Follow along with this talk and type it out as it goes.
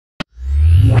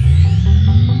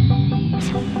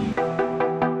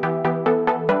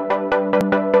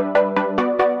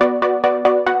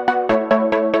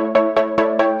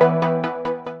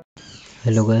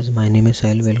Hello guys, my name is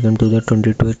Sahil. Welcome to the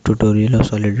 22th tutorial of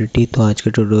solidity. तो आज के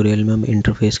tutorial में हम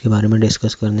इंटरफेस के बारे में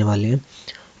डिस्कस करने वाले हैं।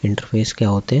 इंटरफेस क्या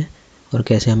होते हैं और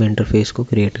कैसे हम इंटरफेस को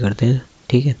क्रिएट करते हैं।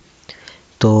 ठीक है,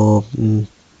 तो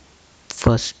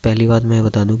पहली बात मैं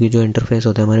बता दूं कि जो इंटरफेस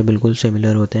होते हैं हमारे बिल्कुल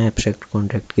सिमिलर होते हैं एब्स्ट्रैक्ट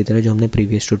कॉन्ट्रैक्ट की तरह, जो हमने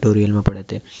प्रीवियस ट्यूटोरियल में पढ़े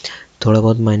थे। थोड़ा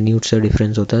बहुत माइन्यूट सा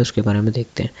डिफरेंस होता है, उसके बारे में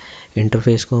देखते हैं।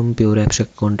 इंटरफेस को हम प्योर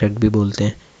एब्स्ट्रैक्ट कॉन्ट्रैक्ट भी बोलते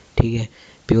हैं। ठीक है,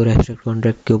 प्योर एब्स्ट्रैक्ट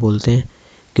कॉन्ट्रैक्ट क्यों बोलते हैं?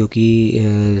 क्योंकि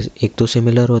एक तो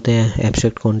सिमिलर होते हैं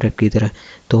एब्स्ट्रैक्ट कॉन्ट्रैक्ट की तरह,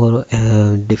 तो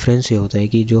डिफरेंस ये होता है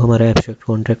कि जो हमारा एब्स्ट्रैक्ट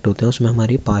कॉन्ट्रैक्ट होता है उसमें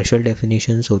हमारी पार्शियल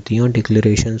डेफिनेशंस होती हैं और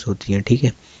डिक्लेरेशंस होती हैं। ठीक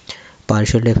है,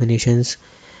 पार्शियल डेफिनेशंस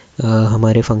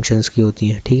हमारे फंक्शंस की होती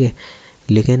हैं। ठीक है,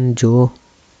 लेकिन जो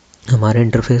हमारा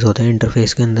इंटरफेस होता है,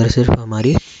 इंटरफेस के अंदर सिर्फ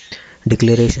हमारी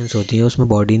डिक्लेरेशंस होती हैं, उसमें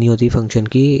बॉडी नहीं होती फंक्शन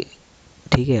की।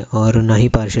 ठीक है, और ना ही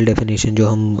पार्शियल डेफिनेशन जो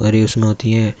हमारे उसमें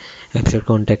होती है एब्स्ट्रैक्ट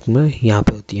कॉन्ट्रैक्ट में यहाँ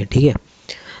पे होती है। ठीक है,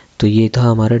 तो ये था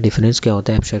हमारा डिफरेंस क्या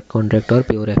होता है एब्स्ट्रैक्ट कॉन्ट्रैक्ट और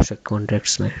प्योर एब्स्ट्रैक्ट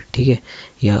कॉन्ट्रैक्ट्स में। ठीक है,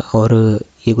 या और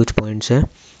ये कुछ पॉइंट्स हैं,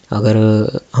 अगर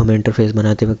हम इंटरफेस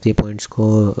बनाते वक्त ये पॉइंट्स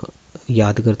को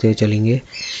याद करते चलेंगे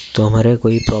तो हमारे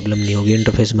कोई प्रॉब्लम नहीं होगी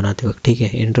इंटरफेस बनाते वक्त। ठीक है,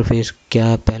 इंटरफेस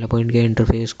क्या, पहला पॉइंट क्या,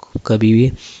 इंटरफेस कभी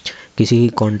भी किसी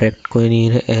कॉन्ट्रैक्ट को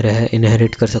नहीं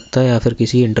इनहेरिट कर सकता या फिर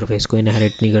किसी इंटरफेस को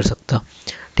इनहेरिट नहीं कर सकता।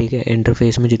 ठीक है,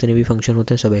 इंटरफेस में जितने भी फंक्शन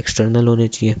होते हैं सब एक्सटर्नल होने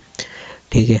चाहिए।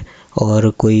 ठीक है, और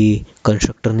कोई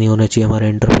कंस्ट्रक्टर नहीं होना चाहिए हमारे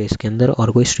इंटरफेस के अंदर,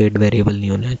 और कोई स्टेट वेरिएबल नहीं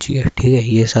होना चाहिए। ठीक है,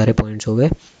 ये सारे पॉइंट्स हो गए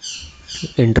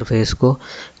इंटरफेस को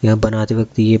या बनाते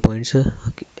वक्त, ये points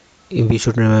we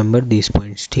should remember this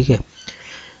points. ठीक है,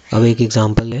 अब एक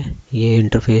एग्जांपल है ये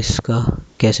इंटरफेस का,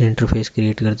 कैसे इंटरफेस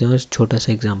क्रिएट करते हैं। छोटा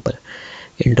सा एग्जांपल,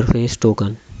 इंटरफेस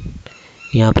टोकन।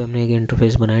 यहाँ पे हमने एक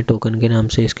इंटरफेस बनाया टोकन के नाम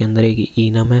से। इसके अंदर एक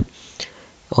इनम है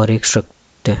और एक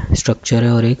स्ट्रक्चर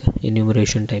है और एक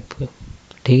इन्यूमरेशन टाइप।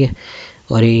 ठीक है,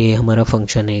 और ये हमारा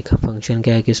फंक्शन है। एक फंक्शन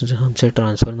क्या है कि हमसे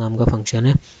ट्रांसफ़र नाम का फंक्शन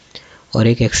है और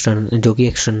एक एक्सटर्नल जो कि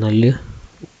एक्सटर्नल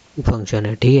फंक्शन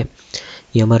है। ठीक है,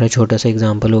 ये हमारा छोटा सा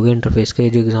एग्जांपल हो गया इंटरफेस का। ये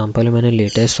जो एग्जांपल है मैंने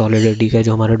लेटेस्ट सॉलिडिटी का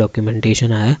जो हमारा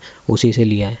डॉक्यूमेंटेशन आया है उसी से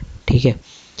लिया है। ठीक है,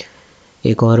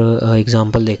 एक और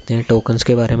एग्जांपल देखते हैं। टोकन्स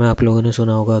के बारे में आप लोगों ने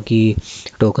सुना होगा कि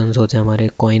टोकन्स होते हैं हमारे,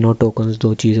 कॉइन और टोकन्स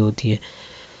दो चीज़ें होती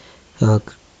हैं।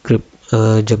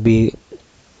 जब भी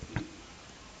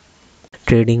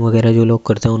ट्रेडिंग वगैरह जो लोग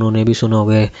करते हैं उन्होंने भी सुना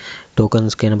होगा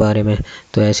टोकन्स के बारे में।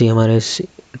 तो ऐसे ही हमारे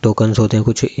टोकन्स होते हैं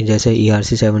कुछ, जैसे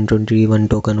ERC-721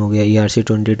 टोकन हो गया,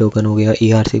 ERC-20 टोकन हो गया,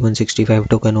 ERC-165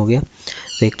 टोकन हो गया।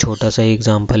 तो एक छोटा सा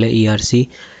एग्जांपल है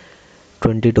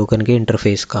ERC-20 टोकन के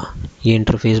इंटरफेस का। ये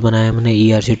इंटरफेस बनाया हमने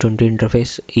ERC-20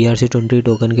 इंटरफेस। ERC-20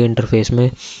 टोकन के इंटरफेस में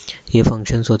ये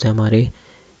फंक्शंस होते हैं हमारे,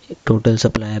 total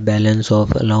supply, balance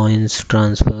of, allowance,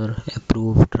 transfer,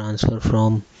 approve, transfer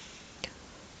from.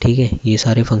 ठीक है, ये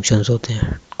सारे फंक्शंस होते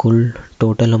हैं। कुल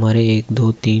टोटल हमारे 1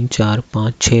 2 3 4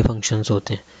 5 6 फंक्शंस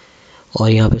होते हैं और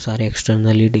यहाँ पे सारे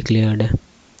एक्सटर्नली डिक्लेयर्ड है।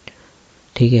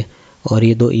 ठीक है, और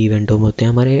ये दो इवेंट होते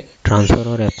हैं हमारे, ट्रांसफ़र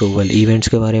और अप्रूवल। इवेंट्स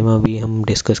के बारे में अभी हम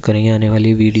डिस्कस करेंगे आने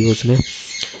वाली वीडियोस में।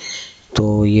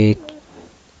 तो ये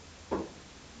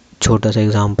छोटा सा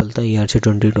एग्जांपल था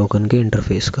ERC-20 टोकन के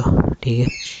इंटरफेस का। ठीक है,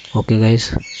 ओके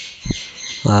गाइस,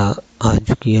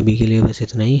 आज की अभी के लिए बस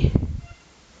इतना ही।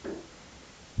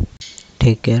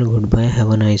 Take care, good bye,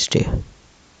 have a nice day.